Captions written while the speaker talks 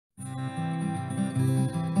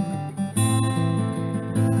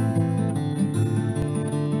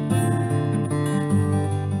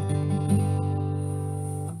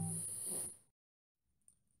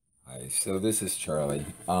So this is Charlie.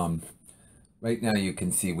 Right now you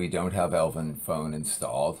can see we don't have Elven Phone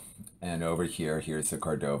installed, and over here, here's the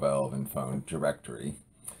Cordova Elven Phone directory.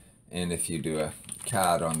 And if you do a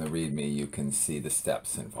cat on the README, you can see the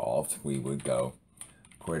steps involved. We would go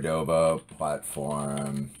Cordova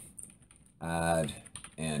platform, add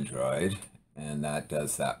Android, and that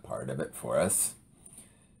does that part of it for us.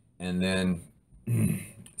 And then,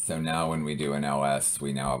 so now when we do an ls,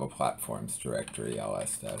 we now have a platforms directory,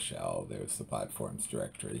 ls-l, there's the platforms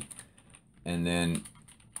directory. And then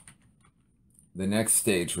the next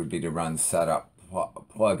stage would be to run setup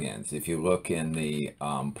plugins. If you look in the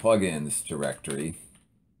plugins directory,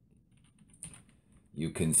 you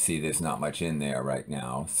can see there's not much in there right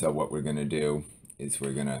now. So what we're going to do is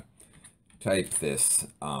we're going to type this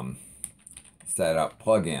setup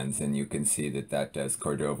plugins, and you can see that that does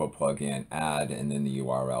Cordova plugin add, and then the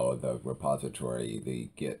URL of the repository, the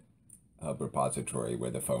GitHub repository where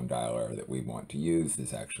the phone dialer that we want to use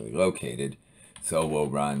is actually located. So we'll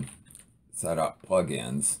run setup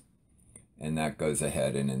plugins, and that goes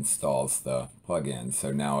ahead and installs the plugins.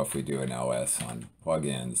 So now if we do an ls on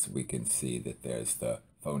plugins, we can see that there's the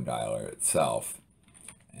phone dialer itself,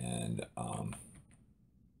 and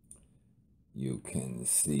you can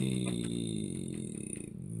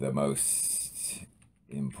see the most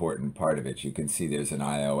important part of it. You can see there's an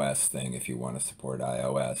iOS thing if you want to support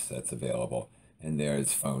iOS, that's available. And there's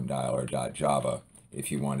phonedialer.java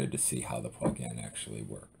if you wanted to see how the plugin actually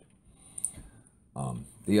worked.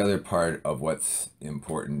 The other part of what's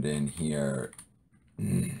important in here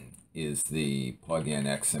is the plugin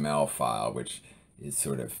XML file, which is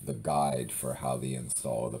sort of the guide for how the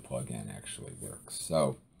install of the plugin actually works.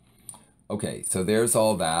 So, okay, so there's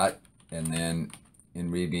all that. And then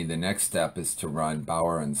in README, the next step is to run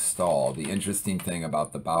Bower install. The interesting thing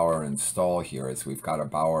about the Bower install here is we've got a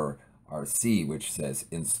Bower RC, which says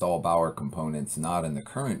install Bower components not in the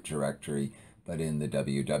current directory, but in the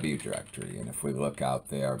www directory. And if we look out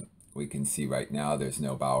there, we can see right now there's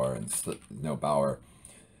no Bower and no Bower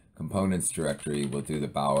components directory. We'll do the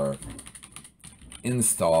Bower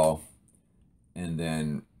install, and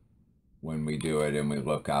then when we do it and we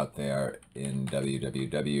look out there in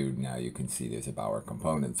www, now you can see there's a Bower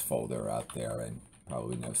components folder out there, and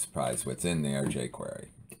probably no surprise what's in there, jQuery.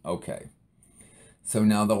 Okay. So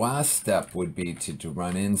now the last step would be to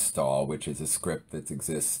run install, which is a script that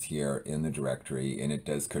exists here in the directory, and it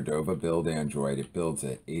does Cordova build Android. It builds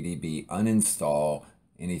it, ADB uninstall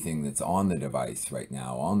anything that's on the device right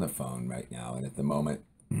now, on the phone right now. And at the moment,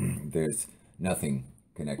 there's nothing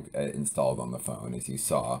installed on the phone, as you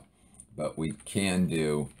saw. But we can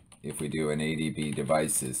do, if we do an ADB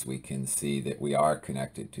devices, we can see that we are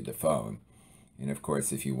connected to the phone. And of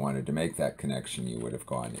course, if you wanted to make that connection, you would have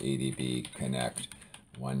gone ADB connect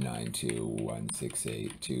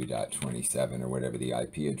 192.168.2.27 or whatever the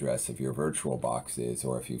IP address of your virtual box is,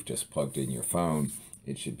 or if you've just plugged in your phone,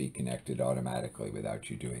 it should be connected automatically without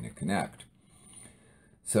you doing a connect.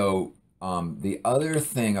 So the other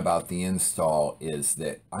thing about the install is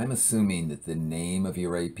that I'm assuming that the name of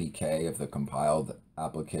your APK of the compiled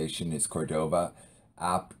application is Cordova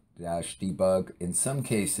app-debug. In some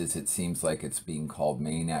cases, it seems like it's being called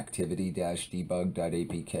main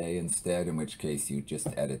activity-debug.apk instead, in which case you just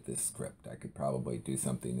edit this script. I could probably do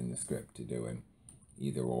something in the script to do an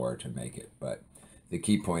either or to make it, but the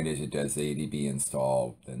key point is it does adb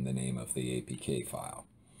install, then the name of the APK file.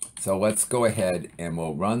 So let's go ahead and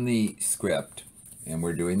we'll run the script, and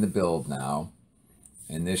we're doing the build now,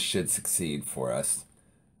 and this should succeed for us.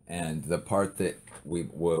 And the part that we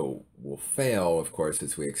will fail, of course,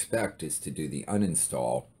 as we expect, is to do the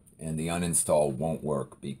uninstall, and the uninstall won't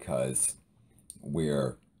work because we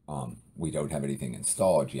don't have anything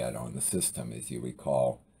installed yet on the system. As you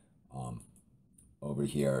recall, over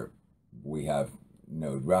here we have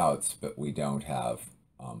node routes, but we don't have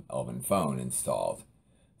Elven Phone installed.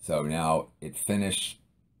 So now it finished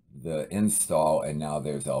the install, and now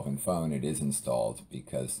there's Elven Phone. It is installed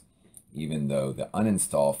because even though the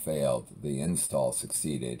uninstall failed, the install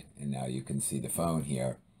succeeded. And now you can see the phone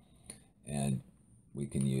here, and we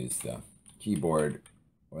can use the keyboard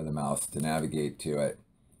or the mouse to navigate to it.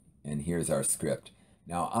 And here's our script.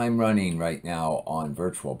 Now I'm running right now on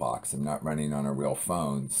VirtualBox. I'm not running on a real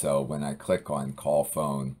phone. So when I click on call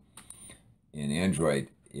phone in Android,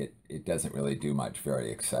 it doesn't really do much very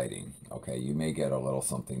exciting. Okay, you may get a little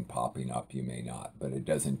something popping up, you may not, but it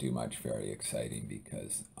doesn't do much very exciting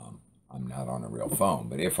because I'm not on a real phone.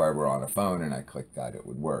 But if I were on a phone and I clicked that, it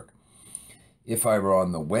would work. If I were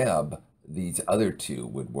on the web, these other two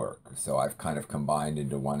would work. So I've kind of combined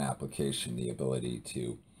into one application the ability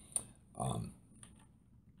to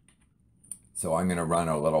So I'm going to run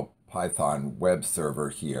a little Python web server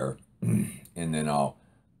here, and then I'll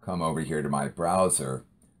come over here to my browser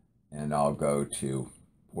and I'll go to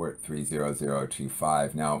port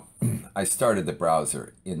 30025. Now, I started the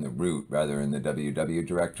browser in the root rather than the www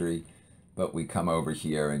directory, but we come over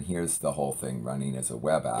here and here's the whole thing running as a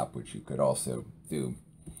web app, which you could also do.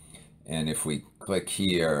 And if we click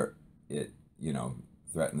here, it, you know,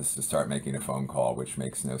 threatens to start making a phone call, which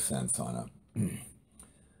makes no sense on a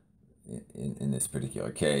in this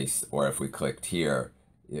particular case. Or if we clicked here,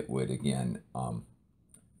 it would again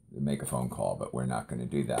make a phone call, but we're not going to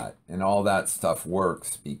do that. And all that stuff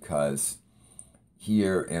works because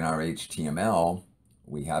here in our HTML,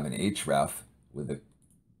 we have an href with a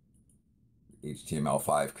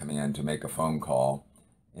HTML5 command to make a phone call.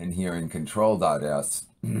 And here in control.s,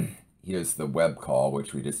 here's the web call,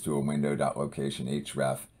 which we just do a window.location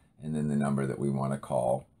href, and then the number that we want to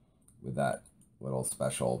call with that little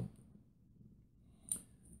special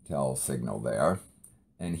tell signal there.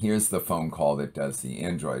 And here's the phone call that does the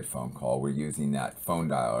Android phone call. We're using that phone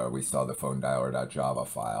dialer. We saw the phone dialer.java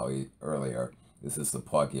file earlier. This is the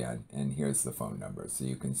plugin, and here's the phone number. So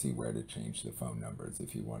you can see where to change the phone numbers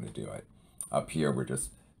if you want to do it. Up here, we're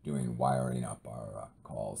just doing wiring up our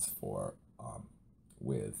calls for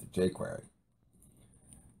with jQuery.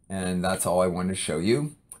 And that's all I wanted to show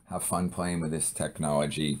you. Have fun playing with this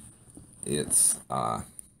technology. It's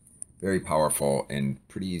very powerful and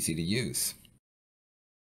pretty easy to use.